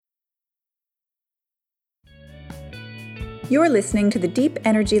You're listening to the Deep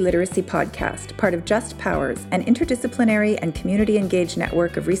Energy Literacy Podcast, part of Just Powers, an interdisciplinary and community-engaged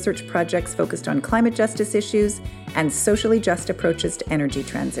network of research projects focused on climate justice issues and socially just approaches to energy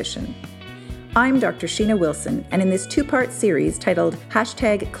transition. I'm Dr. Sheena Wilson, and in this two-part series titled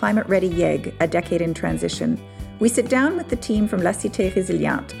 #ClimateReadyYeg, A Decade in Transition, we sit down with the team from La Cité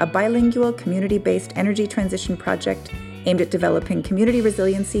Résiliente, a bilingual, community-based energy transition project aimed at developing community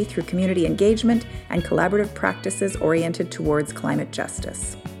resiliency through community engagement and collaborative practices oriented towards climate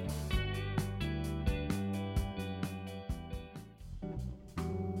justice.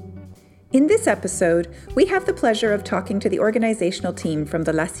 In this episode, we have the pleasure of talking to the organizational team from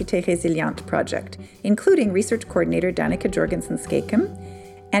the La Cité Résiliente project, including research coordinator Danika Jorgensen-Skakum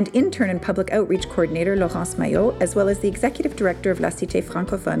and intern and public outreach coordinator Laurence, as well as the executive director of La Cité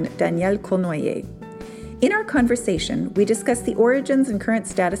francophone, Danika Jorgensen-Skakum. In our conversation, we discuss the origins and current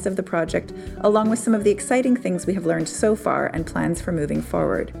status of the project, along with some of the exciting things we have learned so far and plans for moving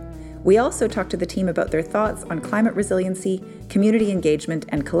forward. We also talk to the team about their thoughts on climate resiliency, community engagement,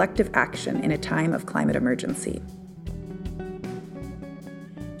 and collective action in a time of climate emergency.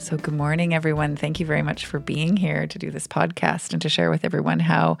 So good morning, everyone. Thank you very much for being here to do this podcast and to share with everyone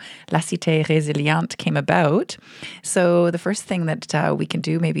how La Cité Résiliente came about. So the first thing that we can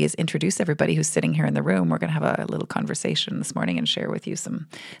do maybe is introduce everybody who's sitting here in the room. We're going to have a little conversation this morning and share with you some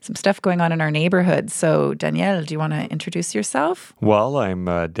stuff going on in our neighborhood. So Danielle, do you want to introduce yourself? Well, I'm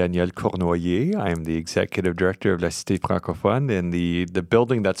Danika Jorgensen-Skakum. I'm the executive director of La Cité francophone and the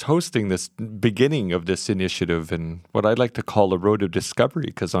building that's hosting this beginning of this initiative and what I'd like to call a road of discovery,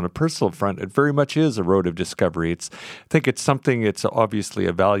 because on a personal front, it very much is a road of discovery. I think it's obviously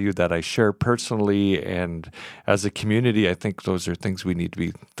a value that I share personally, and as a community, I think those are things we need to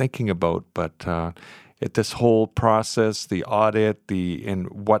be thinking about. But this whole process, the audit, and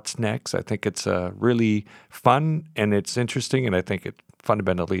what's next, I think it's really fun and it's interesting, and I think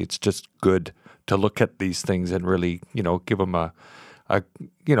fundamentally it's just good to look at these things and really, give them a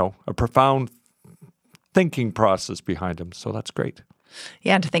profound thinking process behind them. So that's great.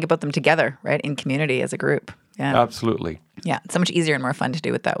 Yeah, and to think about them together, right, in community as a group. Yeah, absolutely. Yeah, it's so much easier and more fun to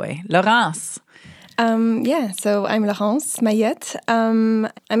do it that way. Laurence. So I'm Laurence Mayette.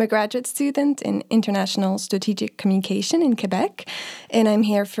 I'm a graduate student in international strategic communication in Quebec, and I'm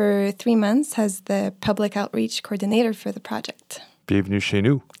here for 3 months as the public outreach coordinator for the project. Bienvenue chez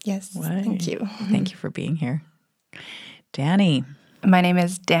nous. Yes, thank you. Thank you for being here. Danny. My name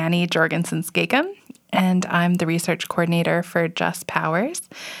is Danika Jorgensen-Skakum, and I'm the research coordinator for Just Powers,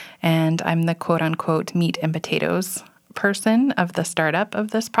 and I'm the quote-unquote meat and potatoes person of the startup of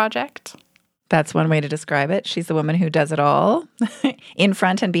this project. That's one way to describe it. She's the woman who does it all, in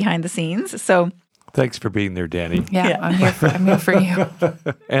front and behind the scenes. So thanks for being there, Danny. Yeah. I'm here for you.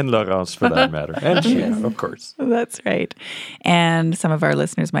 And Laurence, for that matter. And Sheena, of course. That's right. And some of our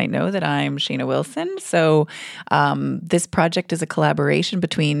listeners might know that I'm Sheena Wilson. So this project is a collaboration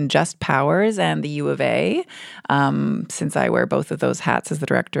between Just Powers and the U of A, since I wear both of those hats as the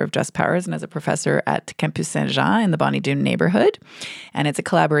director of Just Powers and as a professor at Campus Saint-Jean in the Bonnie Doon neighborhood. And it's a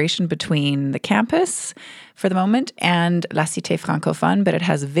collaboration between the campus, for the moment, and La Cité francophone, but it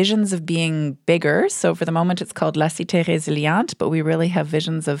has visions of being bigger. So for the moment, it's called La Cité Résiliente, but we really have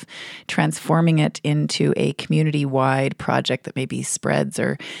visions of transforming it into a community-wide project that maybe spreads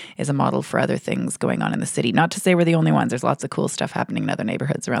or is a model for other things going on in the city. Not to say we're the only ones. There's lots of cool stuff happening in other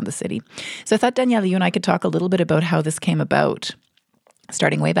neighborhoods around the city. So I thought, Danielle, you and I could talk a little bit about how this came about.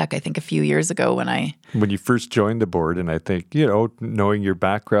 Starting way back, I think, a few years ago when you first joined the board, and I think, knowing your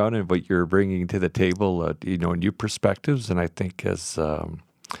background and what you're bringing to the table, new perspectives, and I think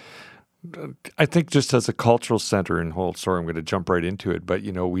just as a cultural center I'm going to jump right into it, but,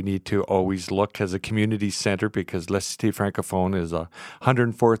 we need to always look as a community center because La Cité francophone is a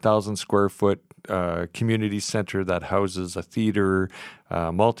 104,000 square foot community center that houses a theater,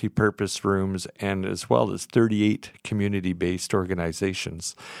 multi-purpose rooms, and as well as 38 community-based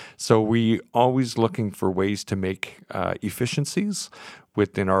organizations. So we always looking for ways to make efficiencies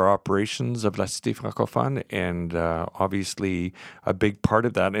within our operations of La Cité francophone, and obviously a big part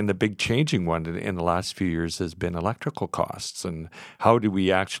of that, and the big changing one in the last few years has been electrical costs, and how do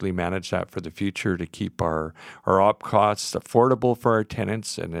we actually manage that for the future to keep our op costs affordable for our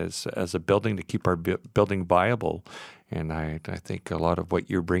tenants, and as a building to keep our building viable. And I think a lot of what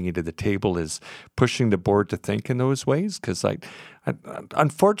you're bringing to the table is pushing the board to think in those ways, because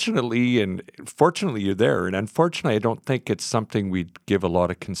unfortunately, and fortunately you're there, and unfortunately I don't think it's something we'd give a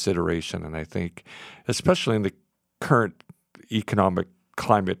lot of consideration. And I think, especially in the current economic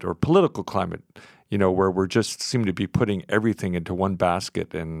climate or political climate, where we're just seem to be putting everything into one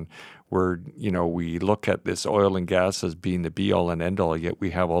basket, and we look at this oil and gas as being the be-all and end-all, yet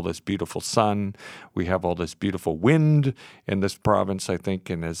we have all this beautiful sun, we have all this beautiful wind in this province, I think,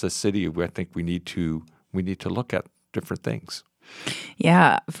 and as a city, I think we need to look at different things.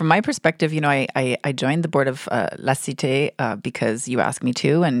 Yeah, from my perspective, I joined the board of La Cité because you asked me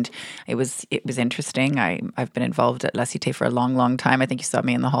to, and it was interesting. I've been involved at La Cité for a long, long time. I think you saw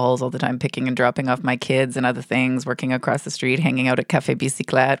me in the halls all the time, picking and dropping off my kids and other things, working across the street, hanging out at Café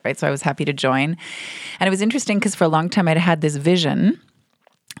Bicyclette, right? So I was happy to join. And it was interesting because for a long time I'd had this vision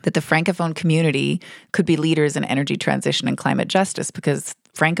that the Francophone community could be leaders in energy transition and climate justice, because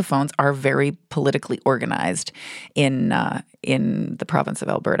Francophones are very politically organized in the province of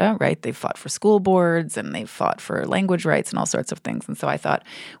Alberta, right? They've fought for school boards and they've fought for language rights and all sorts of things. And so I thought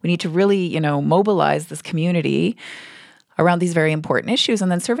we need to really, mobilize this community around these very important issues. And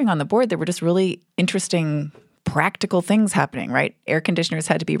then serving on the board, there were just really interesting practical things happening, right? Air conditioners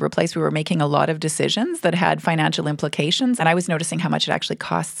had to be replaced. We were making a lot of decisions that had financial implications. And I was noticing how much it actually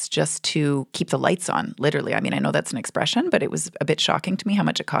costs just to keep the lights on, literally. I mean, I know that's an expression, but it was a bit shocking to me how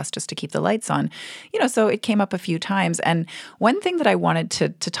much it cost just to keep the lights on. So it came up a few times. And one thing that I wanted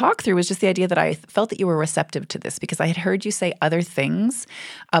to talk through was just the idea that I felt that you were receptive to this, because I had heard you say other things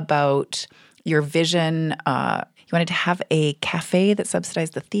about your vision. You wanted to have a cafe that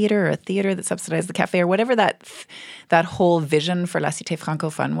subsidized the theater, or a theater that subsidized the cafe, or whatever that whole vision for La Cité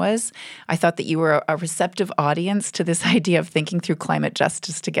Francophone was. I thought that you were a receptive audience to this idea of thinking through climate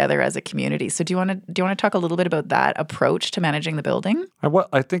justice together as a community. So do you want to talk a little bit about that approach to managing the building? Well,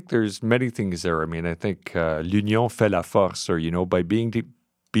 I think there's many things there. I mean, I think l'union fait la force, or by being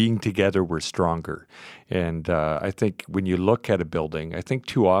together, we're stronger. And I think when you look at a building, I think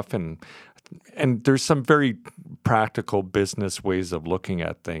too often, and there's some very practical business ways of looking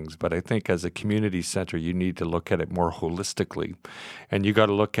at things, but I think as a community center, you need to look at it more holistically, and you got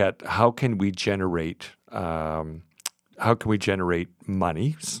to look at how can we generate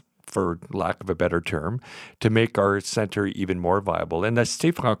money, for lack of a better term, to make our center even more viable. And the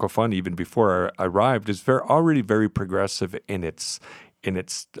Cité Francophone, even before I arrived, is already very progressive in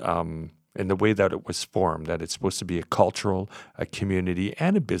the way that it was formed, that it's supposed to be a cultural, a community,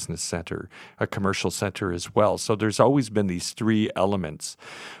 and a business center, a commercial center as well. So there's always been these three elements.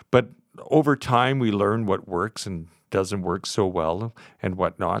 But over time, we learn what works and doesn't work so well and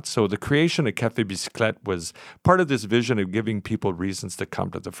whatnot. So the creation of Café Bicyclette was part of this vision of giving people reasons to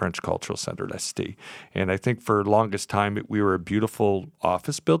come to the French Cultural Center, La Cité. And I think for the longest time, we were a beautiful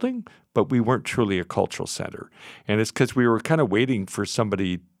office building, but we weren't truly a cultural center. And it's because we were kind of waiting for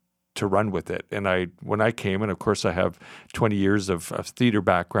somebody to run with it. And when I came, and of course I have 20 years of theater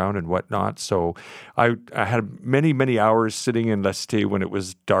background and whatnot, so I had many, many hours sitting in La Cité when it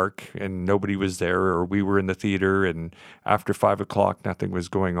was dark and nobody was there, or we were in the theater and after 5 o'clock nothing was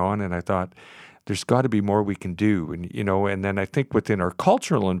going on, and I thought there's got to be more we can do. And and then I think within our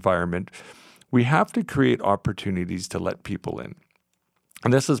cultural environment, we have to create opportunities to let people in.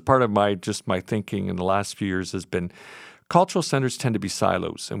 And this is part of my thinking in the last few years has been, cultural centers tend to be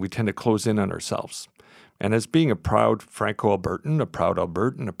silos, and we tend to close in on ourselves. And as being a proud Franco-Albertan, a proud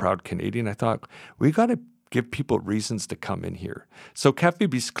Albertan, a proud Canadian, I thought, we got to give people reasons to come in here. So Café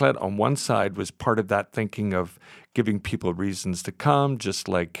Bicyclette on one side was part of that thinking of giving people reasons to come, just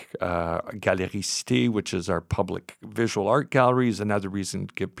like Galerie Cité, which is our public visual art gallery, is another reason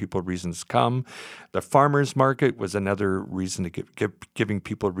to give people reasons to come. The farmers market was another reason to giving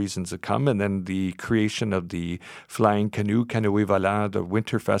people reasons to come. And then the creation of the Flying Canoe, Canoë Volant, the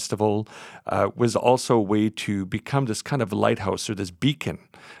Winter Festival, was also a way to become this kind of lighthouse, or this beacon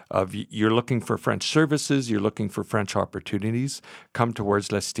of you're looking for French services, you're looking for French opportunities, come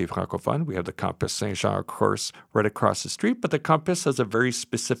towards La Cité Francophone. We have the Campus Saint-Jean, of course, right across the street, but the campus has a very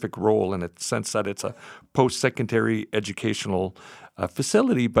specific role in the sense that it's a post-secondary educational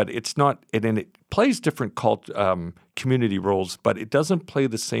facility, but it's not, and it plays different community roles, but it doesn't play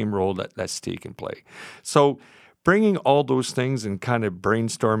the same role that La Cité can play. So bringing all those things and kind of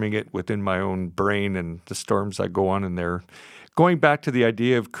brainstorming it within my own brain and the storms that go on in there, going back to the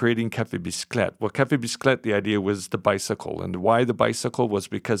idea of creating Café Bicyclette. Well, Café Bicyclette, the idea was the bicycle. And why the bicycle was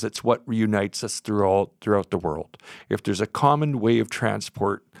because it's what reunites us throughout the world. If there's a common way of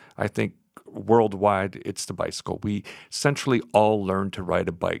transport, I think worldwide, it's the bicycle. We essentially all learn to ride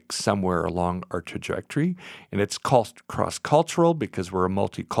a bike somewhere along our trajectory, and it's cross-cultural because we're a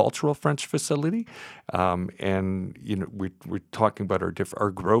multicultural French facility. And we're talking about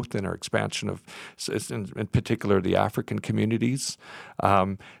our growth and our expansion of, in particular, the African communities.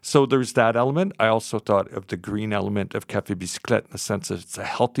 So there's that element. I also thought of the green element of Café Bicyclette in the sense that it's a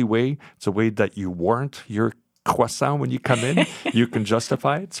healthy way. It's a way that you warrant your croissant when you come in. You can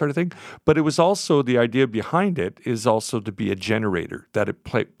justify it, sort of thing. But it was also, the idea behind it is also to be a generator, that it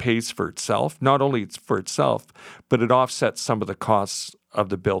pays for itself. Not only it's for itself, but it offsets some of the costs of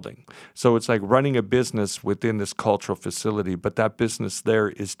the building. So it's like running a business within this cultural facility, but that business there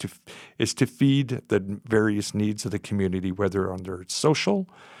is to feed the various needs of the community, whether under social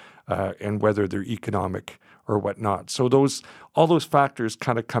and whether they're economic or whatnot. So all those factors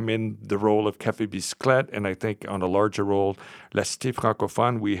kind of come in the role of Café Bicyclette, and I think on a larger role, La Cité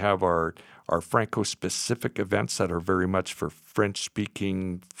Francophone, we have our Franco-specific events that are very much for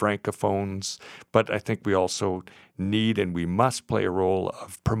French-speaking Francophones, but I think we also need and we must play a role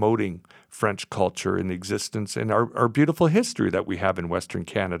of promoting French culture and existence and our beautiful history that we have in Western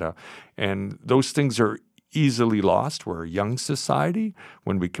Canada. And those things are easily lost. We're a young society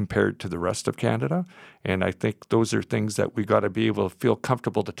when we compare it to the rest of Canada. And I think those are things that we got to be able to feel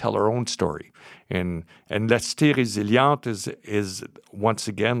comfortable to tell our own story. And La Cité Résiliente is once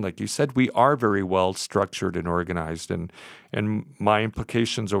again, like you said, we are very well structured and organized. And my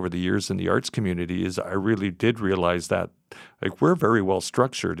implications over the years in the arts community is I really did realize that we're very well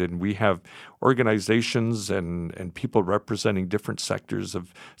structured, and we have organizations and people representing different sectors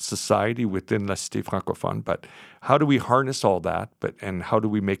of society within La Cité Francophone. But how do we harness all that? And how do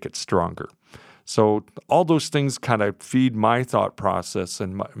we make it stronger? So all those things kind of feed my thought process,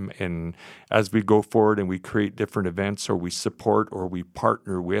 and as we go forward and we create different events or we support or we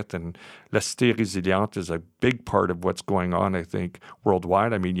partner with, and La Cité Résiliente is a big part of what's going on, I think,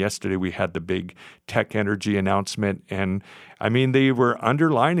 worldwide. I mean, yesterday we had the big tech energy announcement, and I mean, they were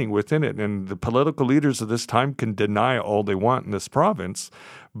underlining within it, and the political leaders of this time can deny all they want in this province,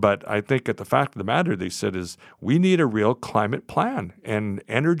 but I think the fact of the matter, they said, is we need a real climate plan, and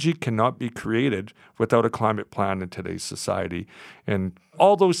energy cannot be created without a climate plan in today's society. And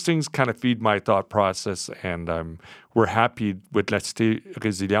all those things kind of feed my thought process, and we're happy with La Cité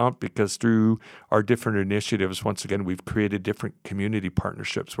Résiliente because through our different initiatives, once again, we've created different community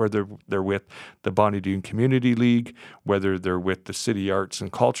partnerships, whether they're with the Bonnie Doon Community League, whether they're with the City Arts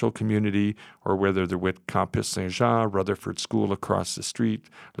and Cultural Community, or whether they're with Campus Saint-Jean, Rutherford School across the street,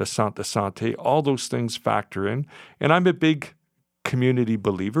 Le Centre de Santé. All those things factor in. And I'm a big community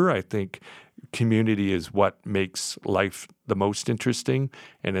believer. I think community is what makes life the most interesting,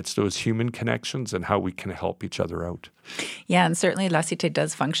 and it's those human connections and how we can help each other out. Yeah, and certainly La Cité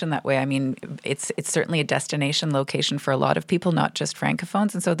does function that way. I mean, it's certainly a destination location for a lot of people, not just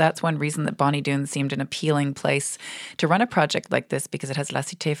Francophones. And so that's one reason that Bonnie Doon seemed an appealing place to run a project like this, because it has La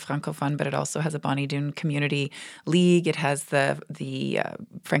Cité Francophone, but it also has a Bonnie Doon Community League. It has the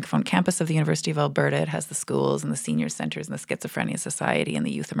Francophone campus of the University of Alberta. It has the schools and the senior centers and the Schizophrenia Society and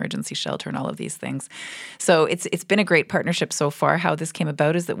the Youth Emergency Shelter and all of these things. So it's been a great partnership so far. How this came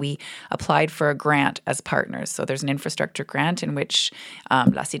about is that we applied for a grant as partners. So there's an infrastructure grant in which La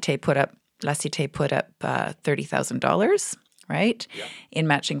Cité put up $30,000, right, in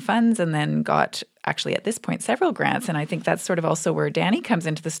matching funds, and then got actually at this point several grants. And I think that's sort of also where Danny comes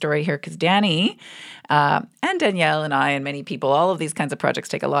into the story here, because Danny and Danielle and I and many people, all of these kinds of projects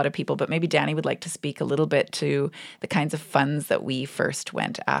take a lot of people, but maybe Danny would like to speak a little bit to the kinds of funds that we first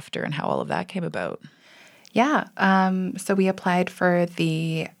went after and how all of that came about. Yeah. So we applied for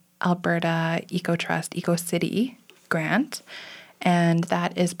the Alberta Eco Trust Eco City grant, and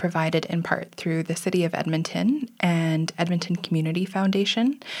that is provided in part through the City of Edmonton and Edmonton Community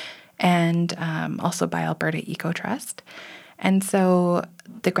Foundation, and also by Alberta Eco Trust. And so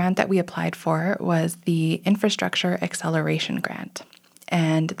the grant that we applied for was the Infrastructure Acceleration Grant.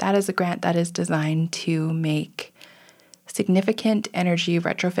 And that is a grant that is designed to make significant energy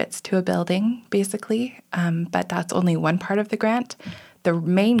retrofits to a building, basically. But that's only one part of the grant. The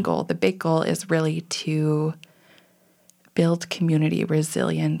main goal, the big goal, is really to build community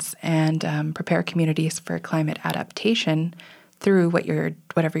resilience and prepare communities for climate adaptation through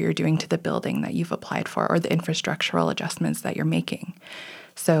whatever you're doing to the building that you've applied for, or the infrastructural adjustments that you're making.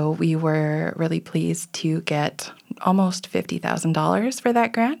 So we were really pleased to get almost $50,000 for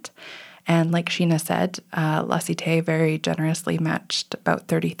that grant. And like Sheena said, La Cité very generously matched about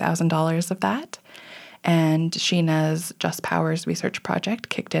 $30,000 of that. And Sheena's Just Powers research project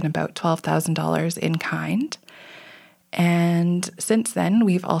kicked in about $12,000 in kind. And since then,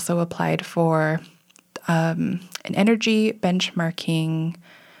 we've also applied for an energy benchmarking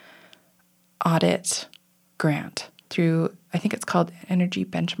audit grant through, I think it's called Energy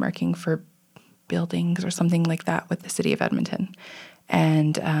Benchmarking for Buildings or something like that with the City of Edmonton.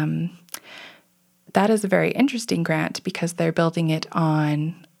 And that is a very interesting grant because they're building it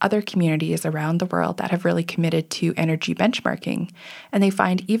on other communities around the world that have really committed to energy benchmarking. And they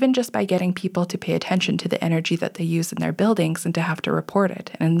find even just by getting people to pay attention to the energy that they use in their buildings and to have to report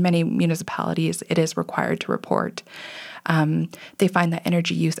it, and in many municipalities it is required to report, they find that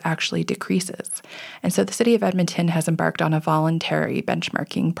energy use actually decreases. And so the City of Edmonton has embarked on a voluntary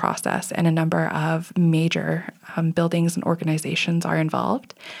benchmarking process, and a number of major buildings and organizations are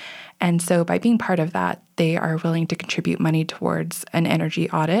involved. And so by being part of that, they are willing to contribute money towards an energy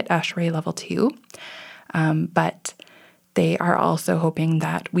audit, ASHRAE Level 2. But they are also hoping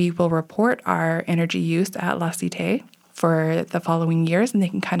that we will report our energy use at La Cité for the following years, and they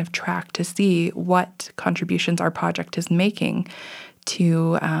can kind of track to see what contributions our project is making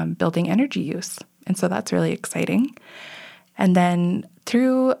to building energy use. And so that's really exciting. And then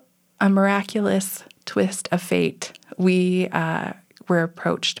through a miraculous twist of fate, we were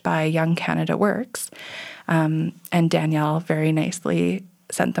approached by Young Canada Works, and Danielle very nicely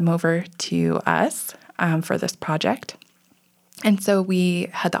sent them over to us for this project. And so we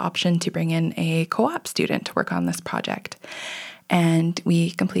had the option to bring in a co-op student to work on this project. And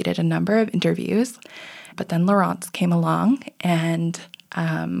we completed a number of interviews, but then Laurence came along, and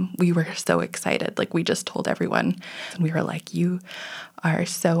we were so excited. Like, we just told everyone, and we were like, you are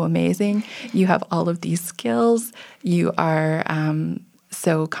so amazing. You have all of these skills. You are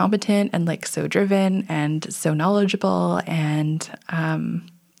so competent and like so driven and so knowledgeable. And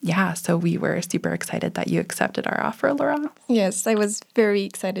so we were super excited that you accepted our offer, Laurence. Yes, I was very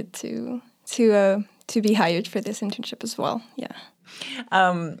excited to be hired for this internship as well. Yeah.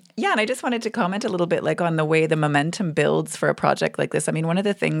 And I just wanted to comment a little bit like on the way the momentum builds for a project like this. I mean, one of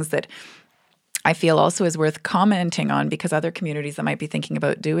the things that I feel also is worth commenting on, because other communities that might be thinking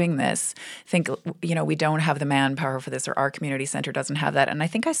about doing this think, we don't have the manpower for this, or our community center doesn't have that. And I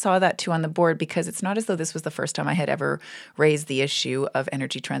think I saw that too on the board, because it's not as though this was the first time I had ever raised the issue of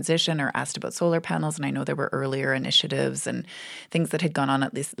energy transition or asked about solar panels. And I know there were earlier initiatives and things that had gone on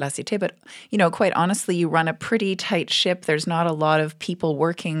at least La Cité. But, quite honestly, you run a pretty tight ship. There's not a lot of people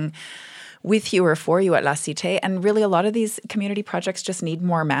working with you or for you at La Cité. And really, a lot of these community projects just need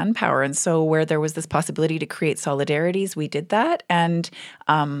more manpower. And so where there was this possibility to create solidarities, we did that. And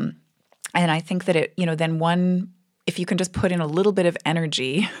I think that it, if you can just put in a little bit of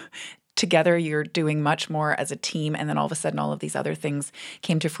energy together, you're doing much more as a team. And then all of a sudden, all of these other things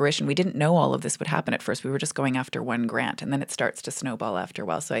came to fruition. We didn't know all of this would happen at first. We were just going after one grant, and then it starts to snowball after a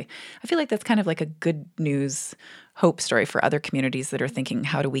while. So I feel like that's kind of like a good news hope story for other communities that are thinking,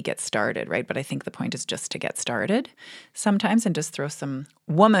 how do we get started, right? But I think the point is just to get started sometimes and just throw some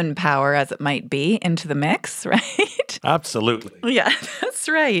woman power, as it might be, into the mix, right? Absolutely. Yeah, that's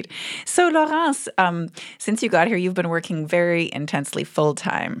right. So Laurence, since you got here, you've been working very intensely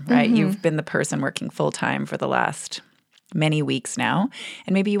full-time, right? Mm-hmm. You've been the person working full-time for the last many weeks now.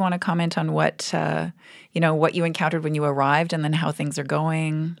 And maybe you want to comment on what you encountered when you arrived, and then how things are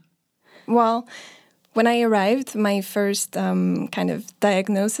going. Well, when I arrived, my first kind of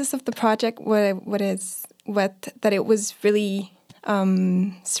diagnosis of the project that it was really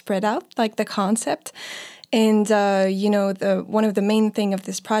spread out, like the concept. And, one of the main thing of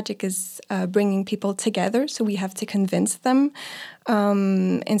this project is bringing people together. So we have to convince them.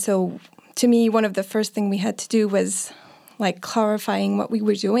 And so to me, one of the first thing we had to do was like clarifying what we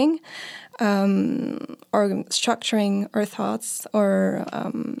were doing, or structuring our thoughts or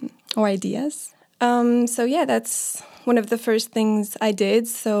ideas. That's one of the first things I did.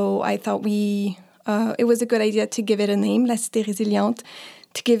 So I thought it was a good idea to give it a name, La Cité Résiliente,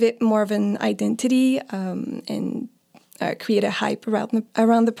 to give it more of an identity and create a hype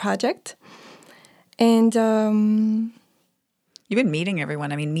around the project. And you've been meeting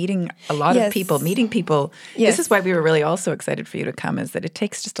everyone. I mean, meeting a lot of people, meeting people. Yes. This is why we were really also excited for you to come, is that it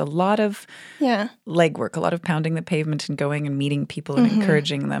takes just a lot of legwork, a lot of pounding the pavement and going and meeting people and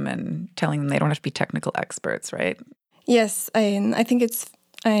encouraging them and telling them they don't have to be technical experts, right? Yes, I think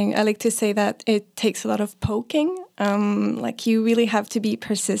I like to say that it takes a lot of poking. Like, you really have to be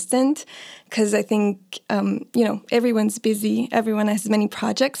persistent, because I think, everyone's busy. Everyone has many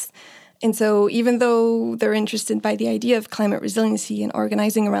projects. And so even though they're interested by the idea of climate resiliency and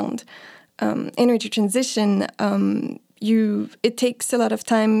organizing around energy transition, it takes a lot of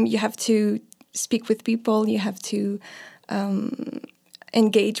time. You have to speak with people. You have to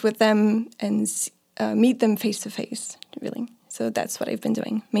engage with them and meet them face to face, really. So that's what I've been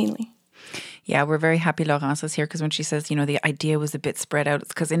doing mainly. Yeah, we're very happy Laurence is here because when she says, the idea was a bit spread out, it's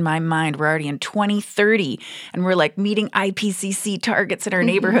because in my mind, we're already in 2030 and we're like meeting IPCC targets in our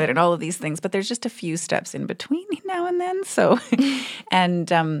neighborhood and all of these things. But there's just a few steps in between now and then. So, and,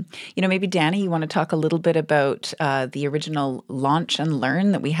 maybe Danny, you want to talk a little bit about the original launch and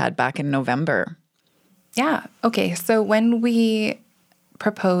learn that we had back in November. Yeah. Okay. So when we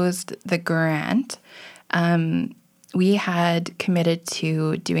proposed the grant, we had committed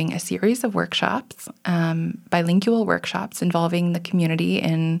to doing a series of workshops, bilingual workshops involving the community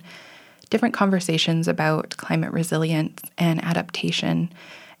in different conversations about climate resilience and adaptation.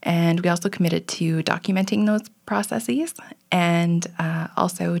 And we also committed to documenting those processes and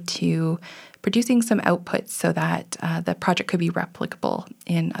also to producing some outputs so that the project could be replicable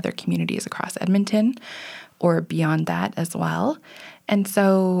in other communities across Edmonton or beyond that as well. And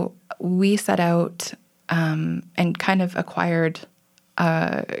so we set out and kind of acquired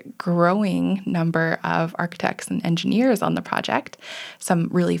a growing number of architects and engineers on the project, some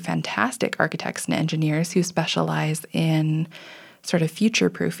really fantastic architects and engineers who specialize in sort of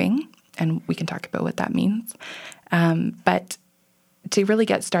future-proofing, and we can talk about what that means. But to really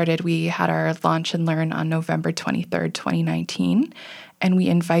get started, we had our launch and learn on November 23rd, 2019, and we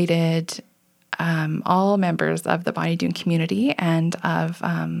invited all members of the Bonnie Doon community and of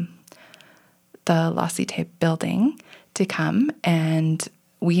the La Cité building to come, and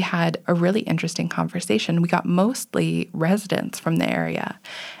we had a really interesting conversation. We got mostly residents from the area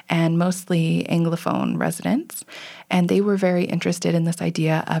and mostly Anglophone residents, and they were very interested in this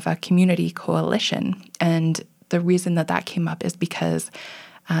idea of a community coalition. And the reason that came up is because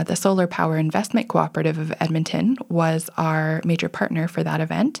the Solar Power Investment Cooperative of Edmonton was our major partner for that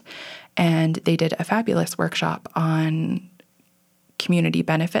event, and they did a fabulous workshop on community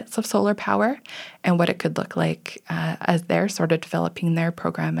benefits of solar power and what it could look like as they're sort of developing their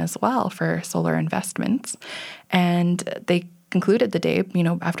program as well for solar investments. And they concluded the day,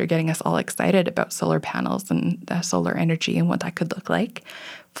 after getting us all excited about solar panels and solar energy and what that could look like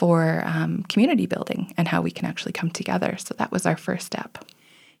for community building and how we can actually come together. So that was our first step.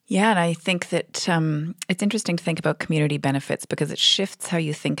 Yeah, and I think that it's interesting to think about community benefits because it shifts how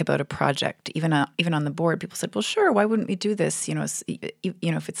you think about a project. Even on the board, people said, "Well, sure, why wouldn't we do this?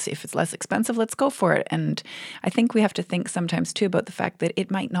 If it's less expensive, let's go for it." And I think we have to think sometimes too about the fact that it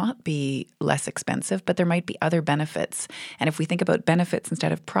might not be less expensive, but there might be other benefits. And if we think about benefits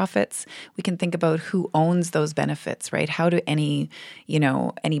instead of profits, we can think about who owns those benefits, right? How do any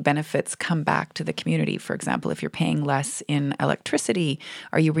benefits come back to the community? For example, if you're paying less in electricity,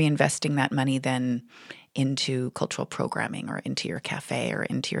 are you reinvesting that money then into cultural programming or into your cafe or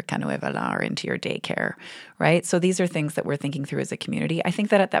into your canoë volant or into your daycare, right? So these are things that we're thinking through as a community. I think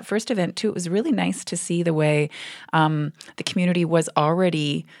that at that first event too, it was really nice to see the way the community was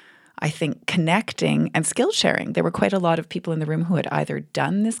already, I think, connecting and skill sharing. There were quite a lot of people in the room who had either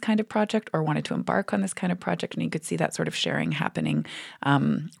done this kind of project or wanted to embark on this kind of project, and you could see that sort of sharing happening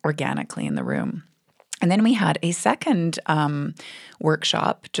organically in the room. And then we had a second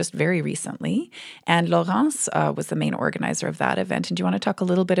workshop just very recently, and Laurence was the main organizer of that event. And do you want to talk a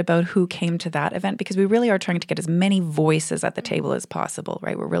little bit about who came to that event? Because we really are trying to get as many voices at the table as possible,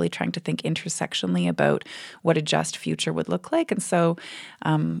 right? We're really trying to think intersectionally about what a just future would look like. And so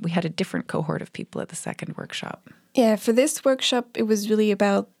we had a different cohort of people at the second workshop. Yeah, for this workshop, it was really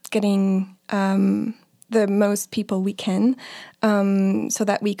about getting the most people we can so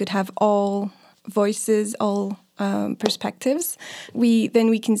that we could have all voices, all perspectives. We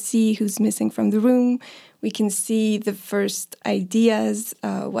can see who's missing from the room. We can see the first ideas,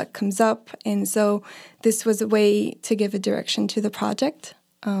 what comes up. And so this was a way to give a direction to the project.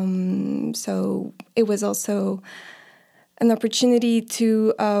 So it was also an opportunity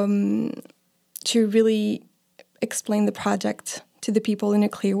to really explain the project to the people in a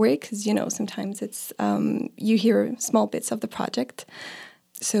clear way, because, sometimes it's you hear small bits of the project.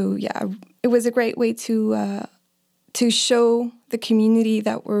 So yeah, it was a great way to show the community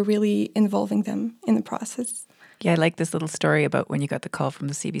that we're really involving them in the process. Yeah, I like this little story about when you got the call from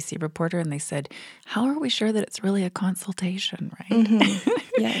the CBC reporter and they said, "How are we sure that it's really a consultation, right?"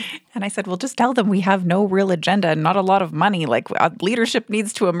 Mm-hmm. Yeah. And I said, "Well, just tell them we have no real agenda and not a lot of money. Like leadership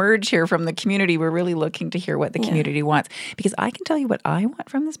needs to emerge here from the community. We're really looking to hear what the community wants. Because I can tell you what I want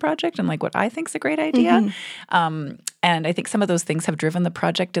from this project and like what I think is a great idea." Mm-hmm. And I think some of those things have driven the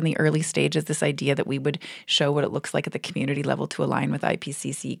project in the early stages, this idea that we would show what it looks like at the community level to align with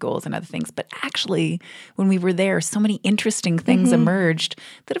IPCC goals and other things. But actually, when we were there there, so many interesting things emerged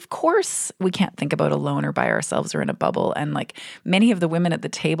that, of course, we can't think about alone or by ourselves or in a bubble. And like many of the women at the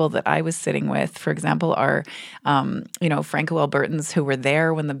table that I was sitting with, for example, are, Franco-Albertans who were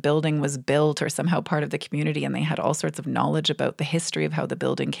there when the building was built or somehow part of the community, and they had all sorts of knowledge about the history of how the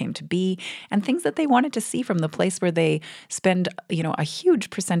building came to be and things that they wanted to see from the place where they spend, a huge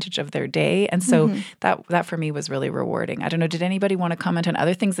percentage of their day. And so that for me was really rewarding. I don't know, did anybody want to comment on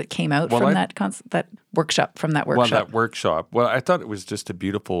other things that came out from that workshop? Well, I thought it was just a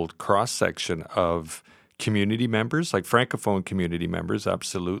beautiful cross-section of community members, like Francophone community members,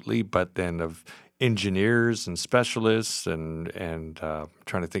 absolutely, but then of engineers and specialists and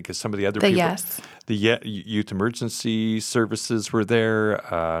trying to think of some of the other people. Yes. The youth emergency services were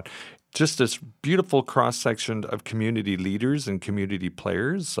there. Just this beautiful cross-section of community leaders and community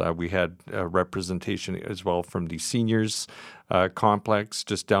players. We had representation as well from the seniors complex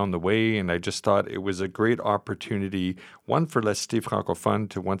just down the way, and I just thought it was a great opportunity, one, for La Cité Francophone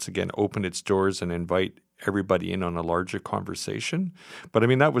to once again open its doors and invite everybody in on a larger conversation. But I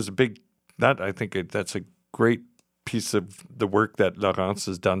mean, that was a big, I think that's a great piece of the work that Laurence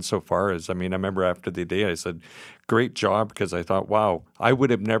has done so far. I remember after the day I said, great job, because I thought, wow, I would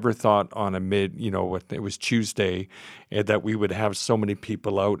have never thought on it was Tuesday, that we would have so many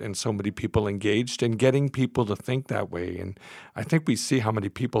people out and so many people engaged and getting people to think that way. And I think we see how many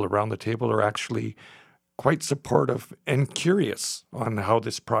people around the table are actually quite supportive and curious on how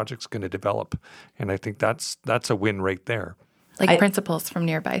this project's going to develop. And I think that's a win right there. Like principals from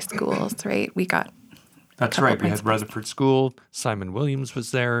nearby schools, right? That's right. We had Rutherford School. Simon Williams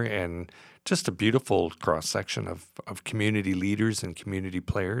was there, and just a beautiful cross-section of community leaders and community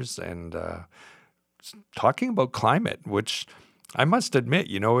players, and talking about climate, which I must admit,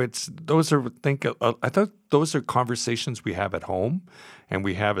 I thought those are conversations we have at home and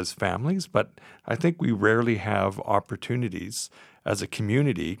we have as families, but I think we rarely have opportunities as a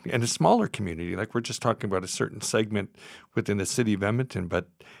community, and a smaller community, like we're just talking about a certain segment within the city of Edmonton, but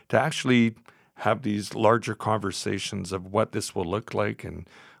to actually have these larger conversations of what this will look like. And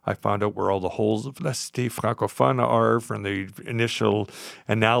I found out where all the holes of La Cité Francophone are from the initial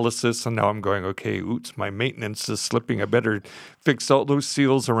analysis. And now I'm going, okay, my maintenance is slipping. I better fix all those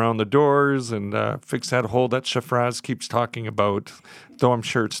seals around the doors and fix that hole that Chafraz keeps talking about. Though I'm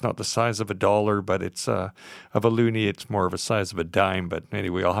sure it's not the size of $1, but it's of a loonie, it's more of a size of a dime. But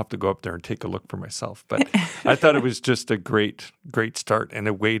anyway, I'll have to go up there and take a look for myself. But I thought it was just a great, great start and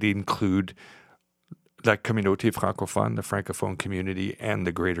a way to include la communauté francophone, the Francophone community, and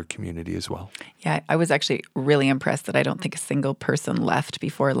the greater community as well. Yeah, I was actually really impressed that I don't think a single person left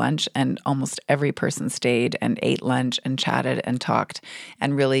before lunch, and almost every person stayed and ate lunch and chatted and talked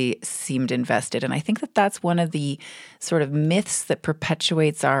and really seemed invested. And I think that that's one of the sort of myths that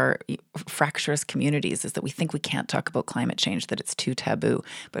perpetuates our fractious communities, is that we think we can't talk about climate change, that it's too taboo.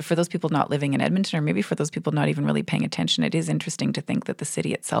 But for those people not living in Edmonton, or maybe for those people not even really paying attention, it is interesting to think that the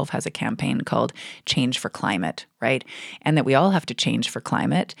city itself has a campaign called Change for Climate, right? And that we all have to change for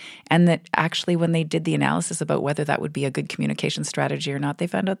climate. And that actually when they did the analysis about whether that would be a good communication strategy or not, they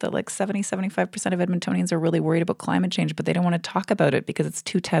found out that like 70-75% of Edmontonians are really worried about climate change, but they don't want to talk about it because it's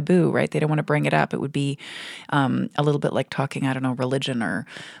too taboo, right? They don't want to bring it up. It would be a little bit like talking, I don't know, religion or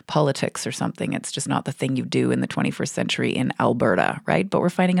politics or something. It's just not the thing you do in the 21st century in Alberta, right? But we're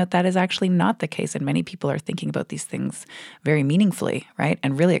finding out that is actually not the case. And many people are thinking about these things very meaningfully, right?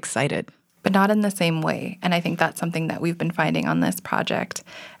 And really excited. But not in the same way. And I think that's something that we've been finding on this project.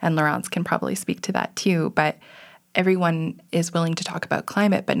 And Laurence can probably speak to that too. But everyone is willing to talk about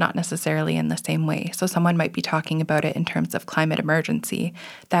climate, but not necessarily in the same way. So someone might be talking about it in terms of climate emergency.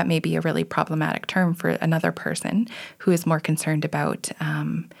 That may be a really problematic term for another person who is more concerned about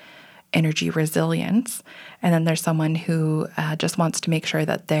energy resilience. And then there's someone who just wants to make sure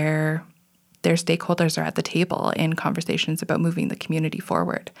that their stakeholders are at the table in conversations about moving the community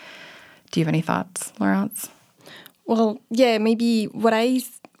forward. Do you have any thoughts, Laurence? Well, yeah, maybe what I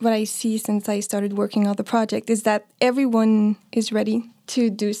see since I started working on the project is that everyone is ready to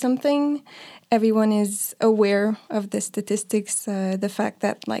do something. Everyone is aware of the statistics, the fact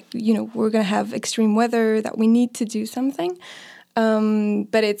that, we're going to have extreme weather, that we need to do something.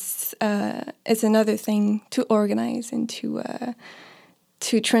 But it's another thing to organize and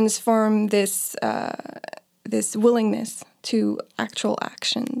to transform this willingness to actual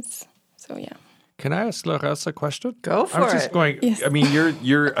actions. So yeah. Can I ask Laurence a question? Go for it. I was just going. Yes. I mean,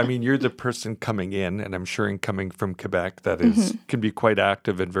 you're the person coming in, and I'm sure in coming from Quebec, that is can be quite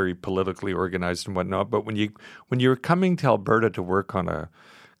active and very politically organized and whatnot. But when you're coming to Alberta to work on a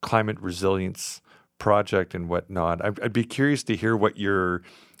climate resilience project and whatnot, I'd be curious to hear what your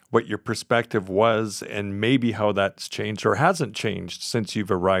what your perspective was and maybe how that's changed or hasn't changed since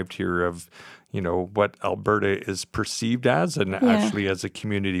you've arrived here of, what Alberta is perceived as and actually as a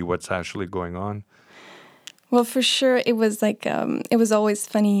community, what's actually going on. Well, for sure, it was it was always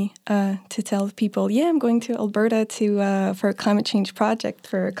funny to tell people, I'm going to Alberta for a climate change project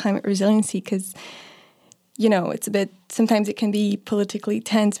for climate resiliency because, it's a bit, sometimes it can be politically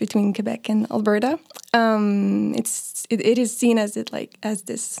tense between Quebec and Alberta. It is seen as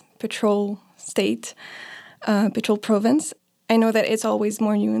this patrol state, patrol province. I know that it's always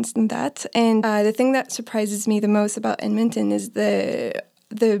more nuanced than that. And the thing that surprises me the most about Edmonton is the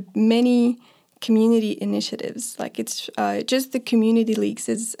many community initiatives. It's just the community leagues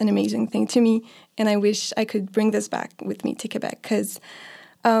is an amazing thing to me. And I wish I could bring this back with me to Quebec because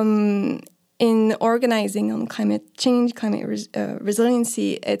in organizing on climate change, climate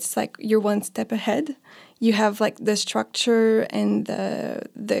resiliency, it's you're one step ahead. You have the structure and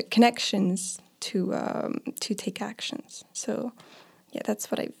the connections to take actions. So,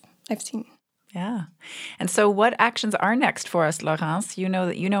 that's what I've seen. Yeah. And so what actions are next for us, Laurence? You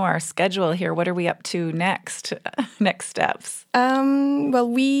know our schedule here. What are we up to next? Next steps? Well,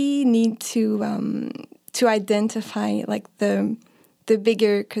 we need to identify the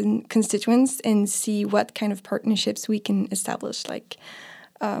bigger constituents and see what kind of partnerships we can establish,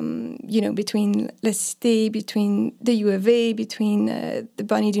 between La Cité, between the U of A, between the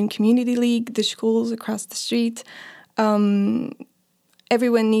Bonnie Doon Community League, the schools across the street.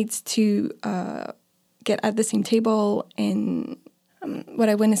 Everyone needs to get at the same table. And what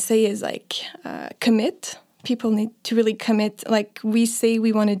I want to say is commit. People need to really commit. We say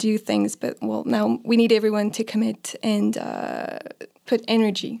we want to do things, but now we need everyone to commit and put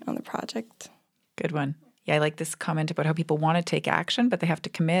energy on the project. Good one. Yeah, I like this comment about how people want to take action, but they have to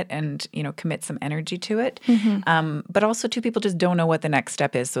commit and, commit some energy to it. Mm-hmm. But also, too, people just don't know what the next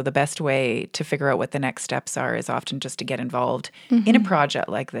step is. So the best way to figure out what the next steps are is often just to get involved in a project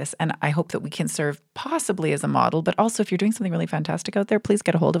like this. And I hope that we can serve possibly as a model, but also if you're doing something really fantastic out there, please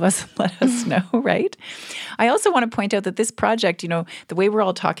get a hold of us and let us know, right? I also want to point out that this project, the way we're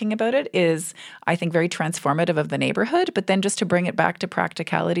all talking about it is, I think, very transformative of the neighborhood. But then just to bring it back to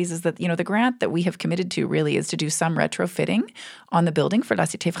practicalities is that, the grant that we have committed to really is to do some retrofitting on the building for La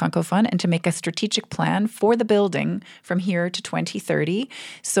Cité Francophone and to make a strategic plan for the building from here to 2030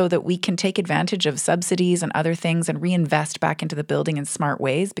 so that we can take advantage of subsidies and other things and reinvest back into the building in smart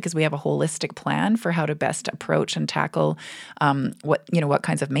ways because we have a holistic plan for how to best approach and tackle what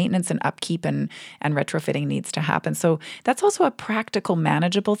kinds of maintenance and upkeep and retrofitting needs to happen. So that's also a practical,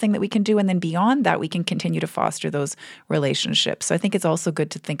 manageable thing that we can do. And then beyond that, we can continue to foster those relationships. So I think it's also good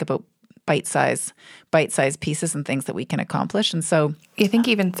to think about bite-sized pieces and things that we can accomplish. And so I think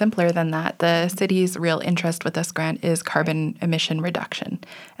even simpler than that, the city's real interest with this grant is carbon emission reduction.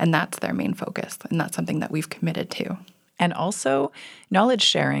 And that's their main focus. And that's something that we've committed to. And also knowledge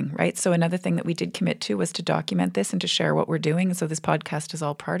sharing, right? So another thing that we did commit to was to document this and to share what we're doing. And so this podcast is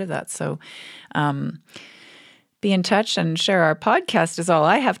all part of that. So be in touch and share our podcast is all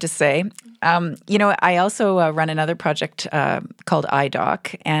I have to say. I also run another project called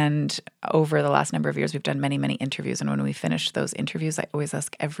iDoc, and over the last number of years, we've done many, many interviews. And when we finish those interviews, I always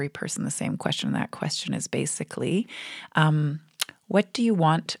ask every person the same question. And that question is basically, what do you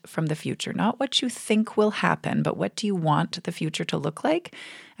want from the future? Not what you think will happen, but what do you want the future to look like?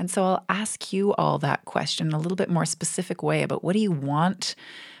 And so I'll ask you all that question in a little bit more specific way about what do you want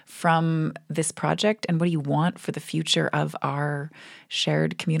from this project and what do you want for the future of our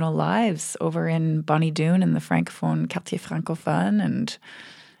shared communal lives over in Bonnie Doon and the Francophone, Quartier Francophone and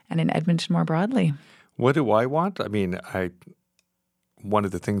in Edmonton more broadly? What do I want? I mean, one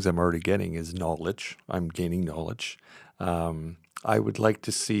of the things I'm already getting is knowledge. I'm gaining knowledge. I would like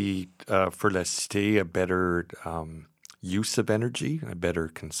to see for La Cité a better use of energy, a better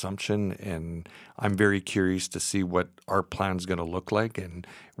consumption, and I'm very curious to see what our plan's going to look like and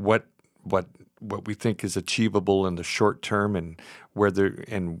what we think is achievable in the short term and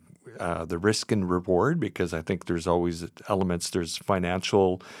the risk and reward, because I think there's always elements, there's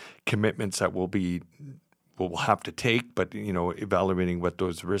financial commitments that we'll have to take, but evaluating what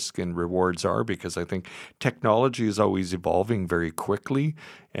those risks and rewards are, because I think technology is always evolving very quickly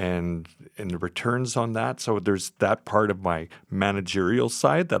and the returns on that. So there's that part of my managerial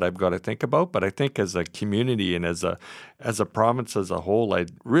side that I've got to think about. But I think as a community and as a province as a whole,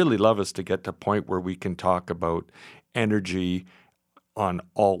 I'd really love us to get to a point where we can talk about energy on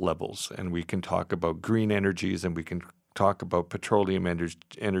all levels, and we can talk about green energies, and we can talk about petroleum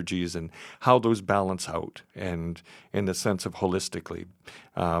energies and how those balance out, and in the sense of holistically.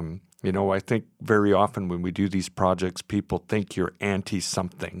 You know, I think very often when we do these projects, people think you're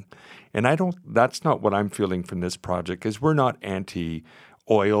anti-something. And that's not what I'm feeling from this project, is we're not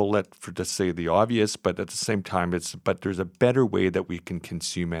anti-oil, to say the obvious, but at the same time, but there's a better way that we can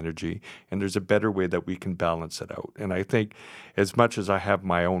consume energy, and there's a better way that we can balance it out. And I think as much as I have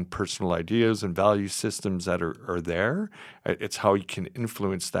my own personal ideas and value systems that are there, it's how you can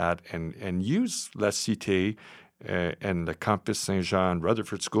influence that and use La Cité and the Campus Saint-Jean,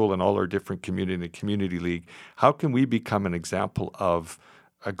 Rutherford School, and all our different community league. How can we become an example of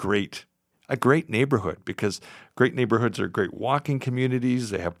a great neighborhood? Because great neighborhoods are great walking communities.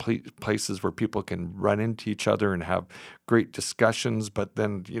 They have places where people can run into each other and have great discussions. But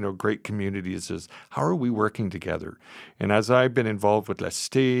then, great communities is how are we working together? And as I've been involved with La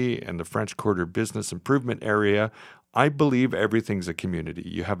Cité and the French Quarter Business Improvement Area, I believe everything's a community.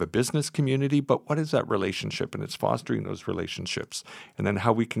 You have a business community, but what is that relationship? And it's fostering those relationships. And then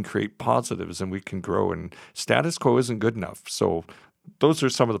how we can create positives and we can grow. And status quo isn't good enough. So those are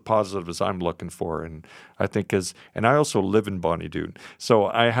some of the positives I'm looking for. And I think and I also live in Bonnie Doon. So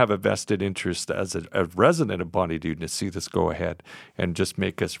I have a vested interest as a resident of Bonnie Doon to see this go ahead and just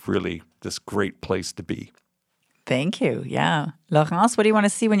make us really this great place to be. Thank you. Yeah. Laurence, what do you want to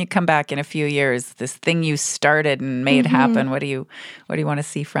see when you come back in a few years? This thing you started and made happen. What do you want to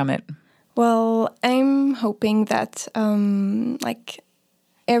see from it? Well, I'm hoping that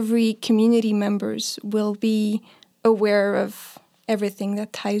every community members will be aware of everything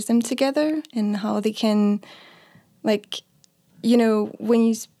that ties them together and how they can, when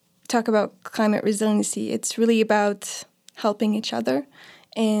you talk about climate resiliency, it's really about helping each other.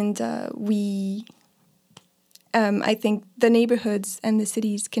 And I think the neighborhoods and the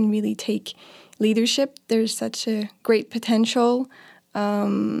cities can really take leadership. There's such a great potential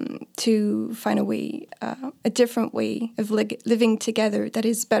to find a different way of living together that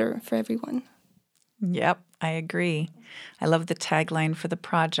is better for everyone. Yep, I agree. I love the tagline for the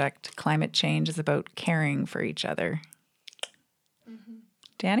project. Climate change is about caring for each other.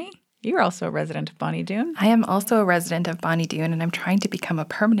 Dani? You're also a resident of Bonnie Doon. I am also a resident of Bonnie Doon, and I'm trying to become a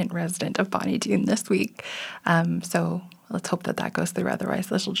permanent resident of Bonnie Doon this week. So let's hope that goes through. Otherwise,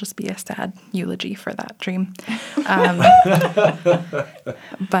 this will just be a sad eulogy for that dream.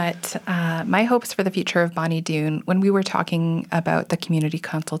 But my hopes for the future of Bonnie Doon, when we were talking about the community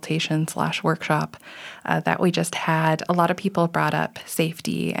consultation / workshop that we just had, a lot of people brought up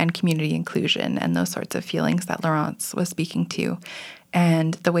safety and community inclusion and those sorts of feelings that Laurence was speaking to.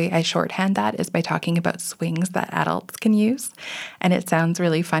 And the way I shorthand that is by talking about swings that adults can use. And it sounds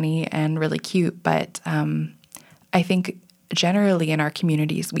really funny and really cute, but I think generally in our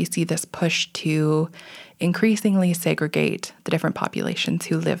communities, we see this push to increasingly segregate the different populations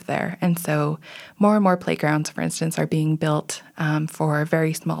who live there. And so more and more playgrounds, for instance, are being built for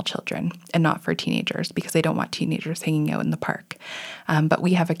very small children and not for teenagers because they don't want teenagers hanging out in the park. But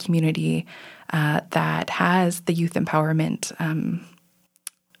we have a community that has the youth empowerment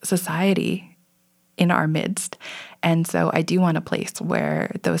society in our midst. And so I do want a place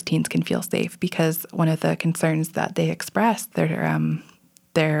where those teens can feel safe, because one of the concerns that they expressed,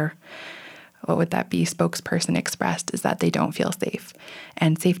 their what would that be, spokesperson expressed, is that they don't feel safe.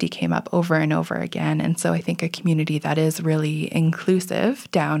 And safety came up over and over again. And so I think a community that is really inclusive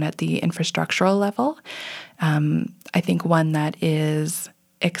down at the infrastructural level, I think one that is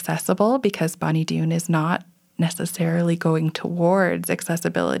accessible, because Bonnie Doon is not necessarily going towards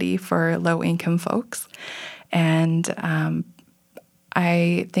accessibility for low-income folks. And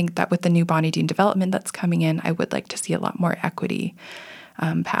I think that with the new Bonnie Doon development that's coming in, I would like to see a lot more equity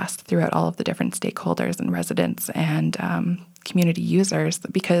passed throughout all of the different stakeholders and residents and community users,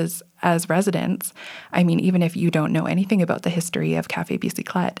 because as residents, I mean, even if you don't know anything about the history of Café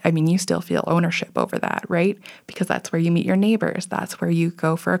Bicyclette, I mean, you still feel ownership over that, right? Because that's where you meet your neighbors. That's where you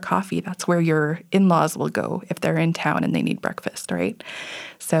go for a coffee. That's where your in-laws will go if they're in town and they need breakfast, right?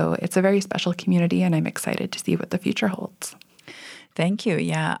 So it's a very special community, and I'm excited to see what the future holds. Thank you.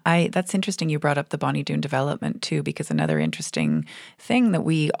 Yeah, that's interesting. You brought up the Bonnie Doon development too, because another interesting thing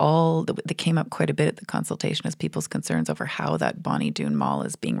that came up quite a bit at the consultation is people's concerns over how that Bonnie Doon Mall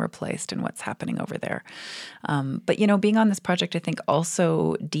is being replaced and what's happening over there. But being on this project, I think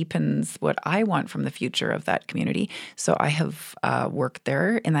also deepens what I want from the future of that community. So I have worked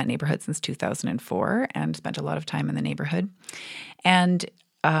there in that neighborhood since 2004 and spent a lot of time in the neighborhood, and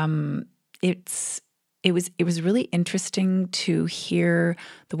It was really interesting to hear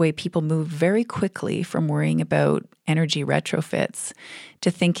the way people move very quickly from worrying about energy retrofits to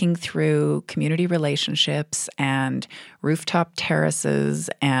thinking through community relationships and rooftop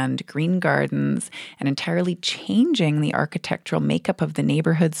terraces and green gardens and entirely changing the architectural makeup of the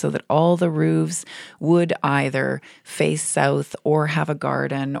neighborhood so that all the roofs would either face south or have a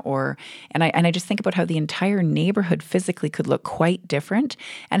garden and I just think about how the entire neighborhood physically could look quite different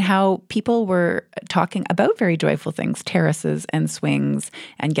and how people were talking about very joyful things, terraces and swings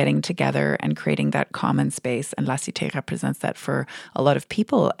and getting together and creating that common space. And La Cité represents that for a lot of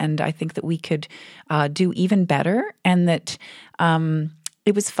people. And I think that we could do even better and that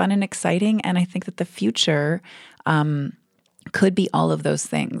it was fun and exciting. And I think that the future could be all of those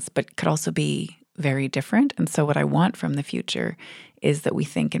things, but could also be very different. And so what I want from the future is that we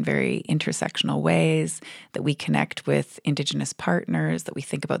think in very intersectional ways, that we connect with Indigenous partners, that we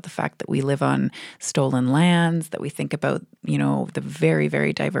think about the fact that we live on stolen lands, that we think about, the very,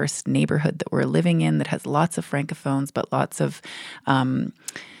 very diverse neighborhood that we're living in that has lots of Francophones, but lots of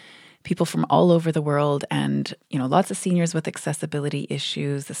people from all over the world and, lots of seniors with accessibility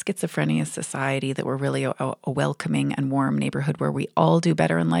issues, the Schizophrenia Society, that we're really a welcoming and warm neighborhood where we all do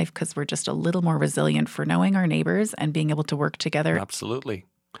better in life because we're just a little more resilient for knowing our neighbors and being able to work together. Absolutely.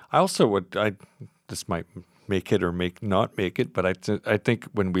 I also this might make it or not make it, but I think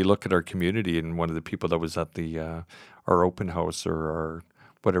when we look at our community and one of the people that was at our open house or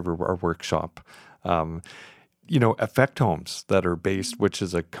our workshop, Effect Homes that are based, which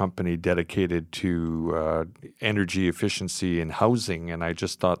is a company dedicated to energy efficiency and housing. And I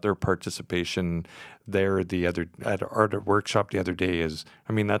just thought their participation there at our workshop the other day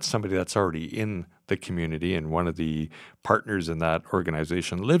that's somebody that's already in the community. And one of the partners in that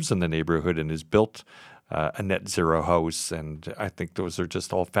organization lives in the neighborhood and has built a net zero house. And I think those are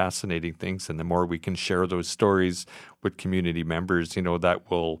just all fascinating things. And the more we can share those stories with community members, that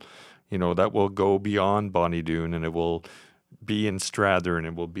will go beyond Bonnie Doon, and it will be in Strathern, and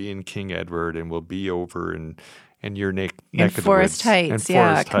it will be in King Edward, and will be over in your neck of the woods. Forest Heights,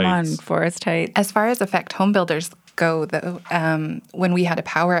 come on, Forest Heights. As far as Effect Home Builders go, though, when we had a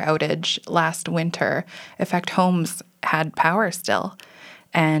power outage last winter, Effect Homes had power still.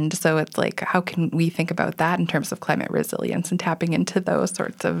 And so it's like, how can we think about that in terms of climate resilience and tapping into those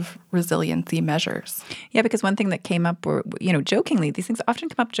sorts of resiliency measures? Yeah, because one thing that came up, jokingly, these things often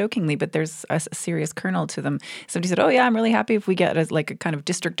come up jokingly, but there's a serious kernel to them. Somebody said, oh yeah, I'm really happy if we get a kind of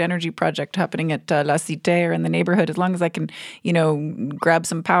district energy project happening at La Cité or in the neighborhood, as long as I can, grab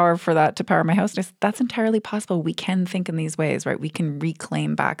some power for that to power my house. And I said, that's entirely possible. We can think in these ways, right? We can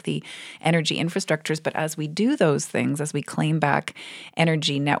reclaim back the energy infrastructures, but as we do those things, as we claim back energy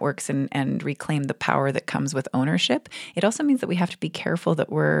networks and reclaim the power that comes with ownership, it also means that we have to be careful that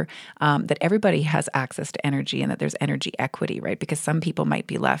that everybody has access to energy and that there's energy equity, right? Because some people might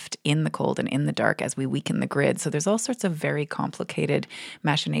be left in the cold and in the dark as we weaken the grid. So there's all sorts of very complicated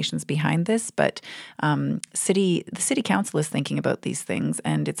machinations behind this, but the city council is thinking about these things,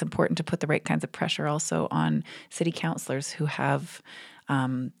 and it's important to put the right kinds of pressure also on city councillors who have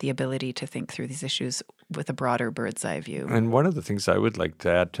the ability to think through these issues with a broader bird's eye view. And one of the things I would like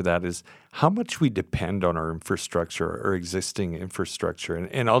to add to that is how much we depend on our infrastructure or existing infrastructure.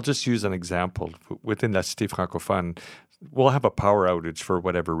 And I'll just use an example. Within La Cité Francophone, we'll have a power outage for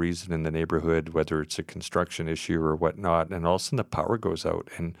whatever reason in the neighborhood, whether it's a construction issue or whatnot, and all of a sudden the power goes out.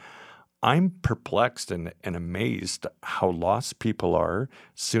 And I'm perplexed and amazed how lost people are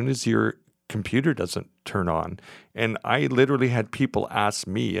as soon as your computer doesn't turn on. And I literally had people ask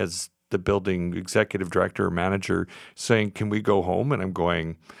me as the building executive director or manager saying, can we go home? And I'm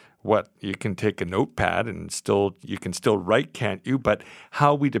going, what? You can take a notepad and you can still write, can't you? But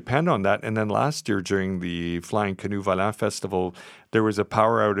how we depend on that. And then last year during the Flying Canoe Volant Festival, there was a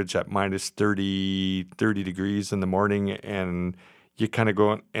power outage at minus 30 degrees in the morning. And you kind of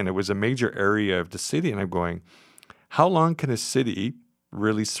go, and it was a major area of the city. And I'm going, how long can a city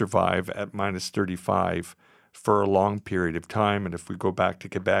really survive at minus 35 for a long period of time? And if we go back to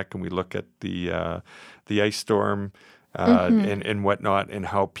Quebec and we look at the ice storm and whatnot, and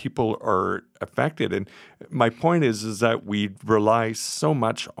how people are affected. And my point is that we rely so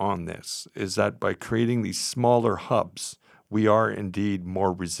much on this, is that by creating these smaller hubs, we are indeed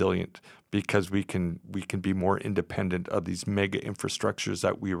more resilient because we can be more independent of these mega infrastructures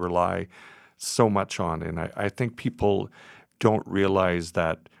that we rely so much on. And I think people don't realize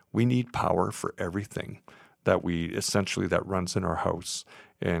that we need power for everything that runs in our house.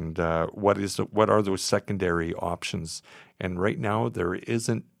 And what are those secondary options? And right now, there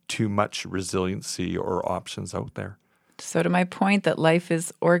isn't too much resiliency or options out there. So to my point that life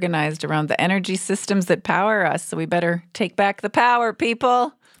is organized around the energy systems that power us, so we better take back the power,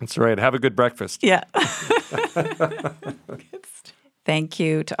 people. That's right. Have a good breakfast. Yeah. Thank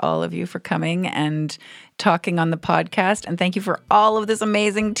you to all of you for coming and talking on the podcast. And thank you for all of this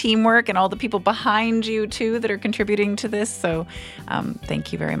amazing teamwork and all the people behind you, too, that are contributing to this. So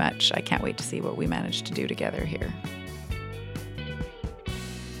thank you very much. I can't wait to see what we manage to do together here.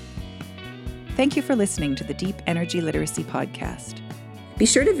 Thank you for listening to the Deep Energy Literacy Podcast. Be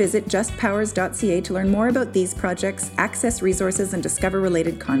sure to visit justpowers.ca to learn more about these projects, access resources, and discover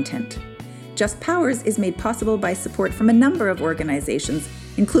related content. Just Powers is made possible by support from a number of organizations,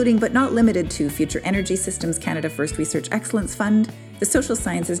 including but not limited to Future Energy Systems Canada First Research Excellence Fund, the Social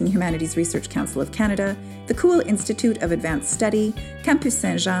Sciences and Humanities Research Council of Canada, the Cool Institute of Advanced Study, Campus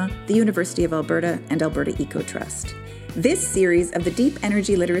Saint-Jean, the University of Alberta, and Alberta Eco Trust. This series of the Deep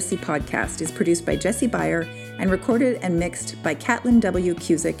Energy Literacy Podcast is produced by Jesse Beyer and recorded and mixed by Caitlin W.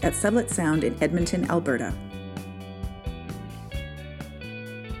 Cusick at Sublet Sound in Edmonton, Alberta.